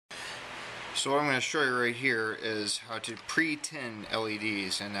So what I'm going to show you right here is how to pre-tin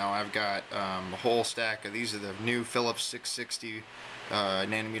LEDs, and now I've got a whole stack of these. Are the new Philips 660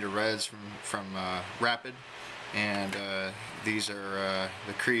 nanometer reds from Rapid, and these are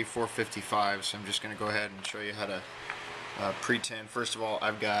the Cree 455. So I'm just going to go ahead and show you how to pre-tin. First of all,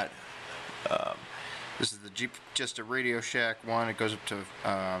 I've got this is the just a Radio Shack one. It goes up to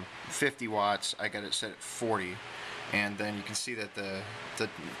 50 watts. I got it set at 40. And then you can see that the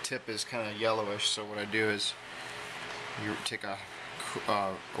tip is kind of yellowish, so what I do is you take a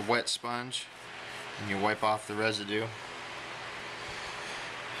wet sponge and you wipe off the residue.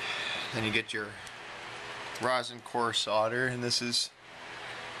 Then you get your rosin core solder, and this is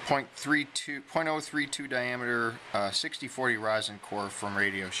 0.032 diameter 6040 rosin core from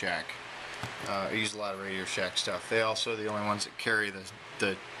Radio Shack. I use a lot of Radio Shack stuff. They also are the only ones that carry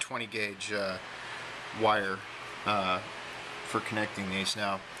the 20 gauge wire for connecting these.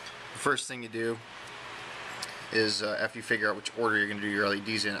 Now, the first thing you do is after you figure out which order you're going to do your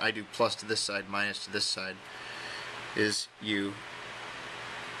LEDs in, I do plus to this side, minus to this side, is you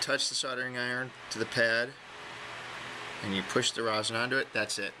touch the soldering iron to the pad and you push the rosin onto it.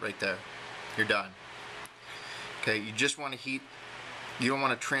 That's it, right there. You're done. Okay, you just want to heat, you don't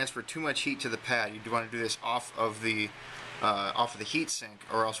want to transfer too much heat to the pad. You do want to do this off of the heat sink,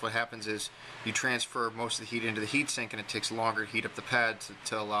 or else what happens is you transfer most of the heat into the heat sink and it takes longer to heat up the pad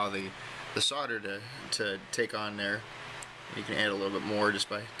to allow the solder to take on there. You can add a little bit more just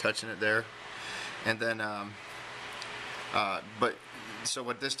by touching it there. And then so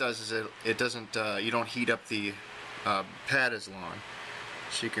what this does is it doesn't you don't heat up the pad as long,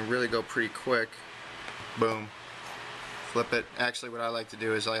 so you can really go pretty quick. Boom, flip it. Actually, what I like to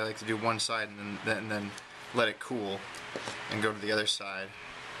do is I like to do one side and then let it cool and go to the other side,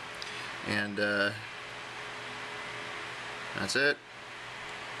 and that's it.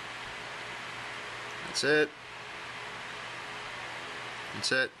 That's it.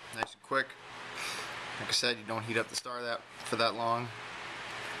 That's it. Nice and quick. Like I said, you don't heat up the star for that long.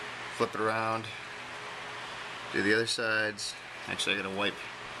 Flip it around. Do the other sides. Actually, I gotta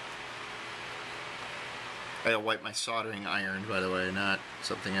wipe my soldering iron, by the way, not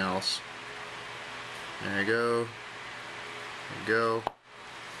something else. There you go. There you go.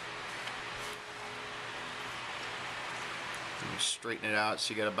 And straighten it out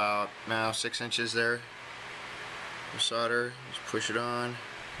so you got about now 6 inches there for solder. Just push it on.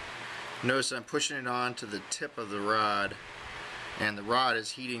 Notice I'm pushing it on to the tip of the rod, and the rod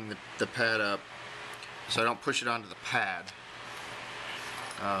is heating the pad up, so I don't push it onto the pad.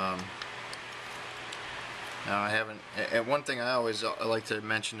 Now I haven't, and one thing I always like to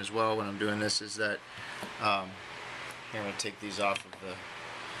mention as well when I'm doing this is that I'm going to take these off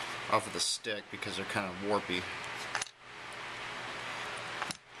of the stick because they're kind of warpy.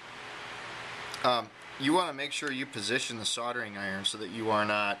 You want to make sure you position the soldering iron so that you are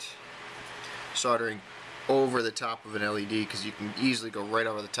not soldering over the top of an LED, because you can easily go right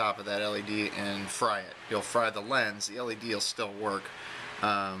over the top of that LED and fry it. You'll fry the lens. The LED will still work.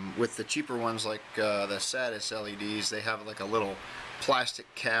 With the cheaper ones like the Satis LEDs, they have like a little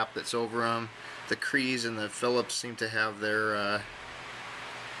plastic cap that's over them. The Crees and the Philips seem to have their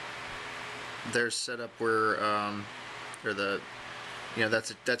set up where or the, you know,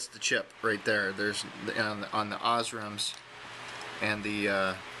 that's the chip right there. There's on the Osrams and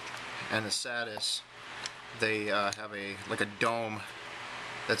the Satis, they have like a dome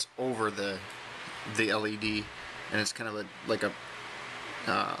that's over the LED, and it's kind of like a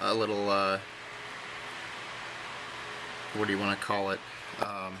little what do you want to call it?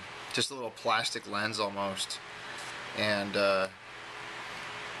 Just a little plastic lens almost, and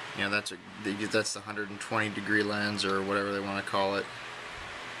you know, that's the 120 degree lens or whatever they want to call it.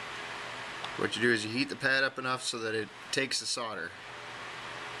 What you do is you heat the pad up enough so that it takes the solder,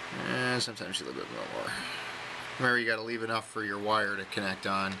 and sometimes a little bit more. Remember, you got to leave enough for your wire to connect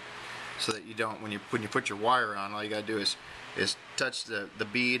on, so that you don't, when you put your wire on, all you got to do is touch the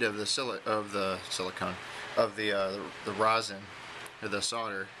bead of the silicone of the rosin or the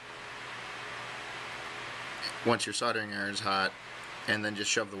solder once your soldering iron is hot, and then just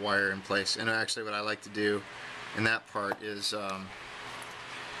shove the wire in place. And actually, what I like to do in that part is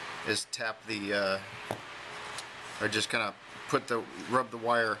tap the or just kind of rub the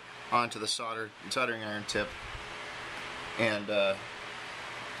wire onto the soldering iron tip, and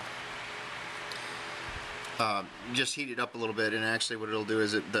just heat it up a little bit. And actually, what it'll do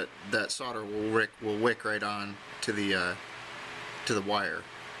is that solder will wick right on to the wire.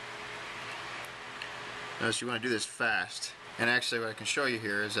 Notice you want to do this fast. And actually, what I can show you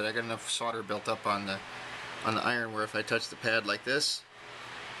here is that I got enough solder built up on the iron where if I touch the pad like this,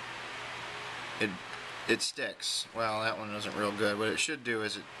 it sticks. Well, that one isn't real good. What it should do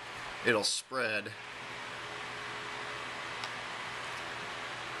is it'll spread.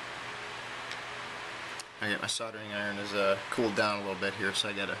 I get my soldering iron is cooled down a little bit here, so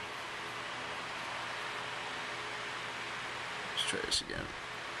I gotta. Let's try this again.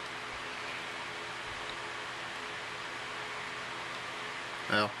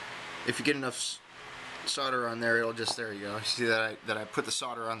 Well, if you get enough solder on there, it'll just, there you go. See that I put the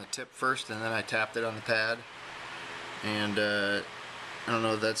solder on the tip first, and then I tapped it on the pad. And I don't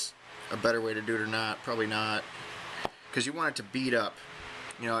know if that's a better way to do it or not. Probably not, because you want it to bead up.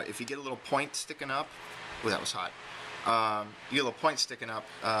 You know, if you get a little point sticking up, oh, that was hot. You get a little point sticking up,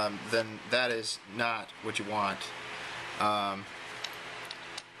 then that is not what you want.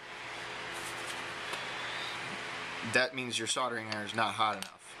 That means your soldering iron is not hot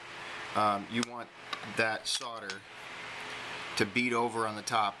enough. You want that solder to bead over on the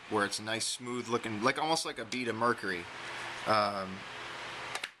top where it's a nice smooth looking, like almost like a bead of mercury. And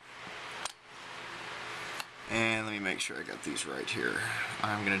let me make sure I got these right here.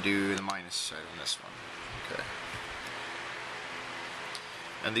 I'm going to do the minus side on this one. Okay.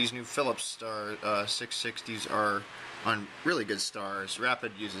 And these new Phillips Star 660s are on really good stars.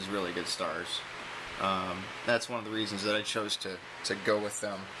 Rapid uses really good stars. That's one of the reasons that I chose to go with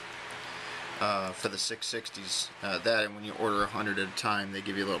them for the 660s. That, and when you order 100 at a time, they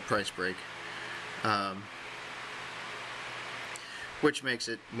give you a little price break, which makes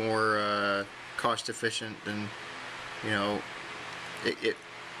it more cost efficient than, you know,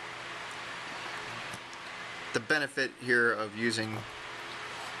 the benefit here of using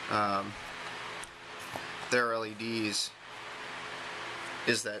their LEDs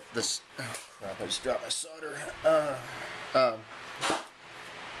is that this, oh crap, I just dropped my solder,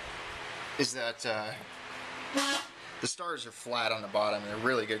 is that the stars are flat on the bottom. They're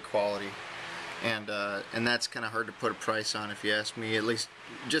really good quality, and that's kind of hard to put a price on, if you ask me, at least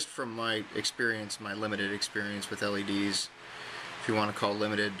just from my experience, my limited experience with LEDs. If you want to call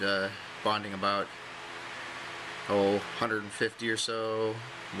limited bonding, about 150 or so,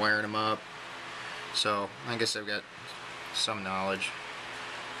 wiring them up. So I guess I've got some knowledge,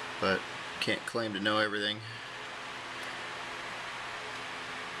 but can't claim to know everything.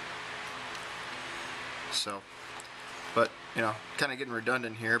 So, but you know, kind of getting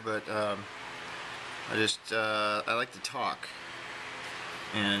redundant here, but I like to talk,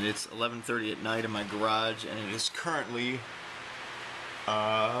 and it's 11:30 at night in my garage, and it is currently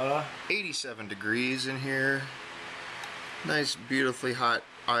 87 degrees in here. Nice, beautifully hot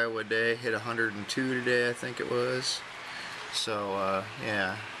Iowa day. Hit 102 today, I think it was. So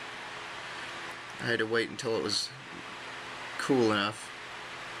yeah, I had to wait until it was cool enough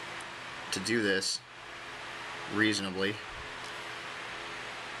to do this reasonably.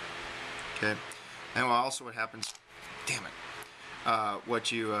 Okay, and also what happens, damn it,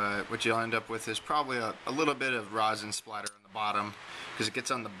 what you'll end up with is probably a little bit of rosin splatter on the bottom, because it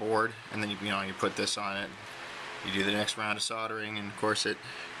gets on the board, and then you put this on it, you do the next round of soldering, and of course it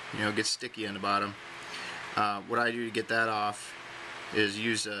gets sticky on the bottom. What I do to get that off is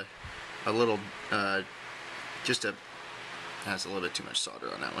use a little that's a little bit too much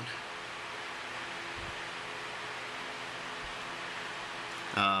solder on that one.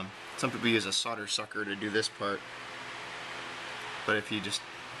 Some people use a solder sucker to do this part, but if you just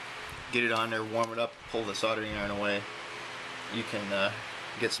get it on there, warm it up, pull the soldering iron away, you can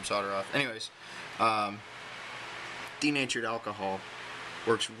get some solder off. Anyways, denatured alcohol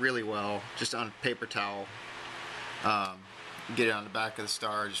works really well just on a paper towel. Get it on the back of the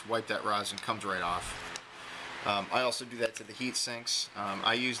star, just wipe that rosin, comes right off. I also do that to the heat sinks.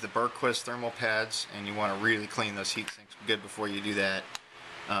 I use the Berquist thermal pads, and you want to really clean those heat sinks good before you do that,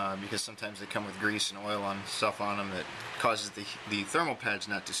 because sometimes they come with grease and oil and stuff on them that causes the thermal pads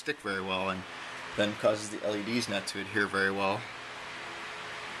not to stick very well, and then causes the LEDs not to adhere very well.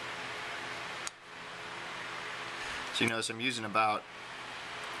 So you notice I'm using about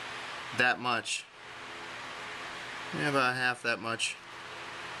that much, about half that much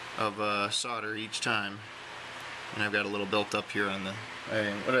of solder each time, and I've got a little built up here on the.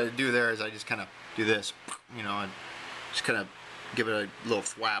 What I do there is I just kind of do this, and just kind of give it a little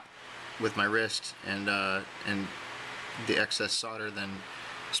thwap with my wrist, and the excess solder then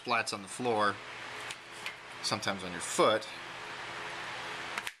splats on the floor, sometimes on your foot,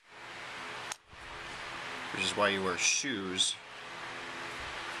 which is why you wear shoes.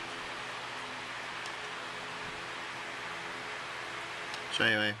 So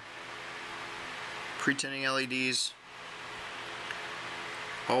anyway, pre-tinning LEDs,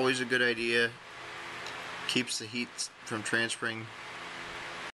 always a good idea. Keeps the heat from transferring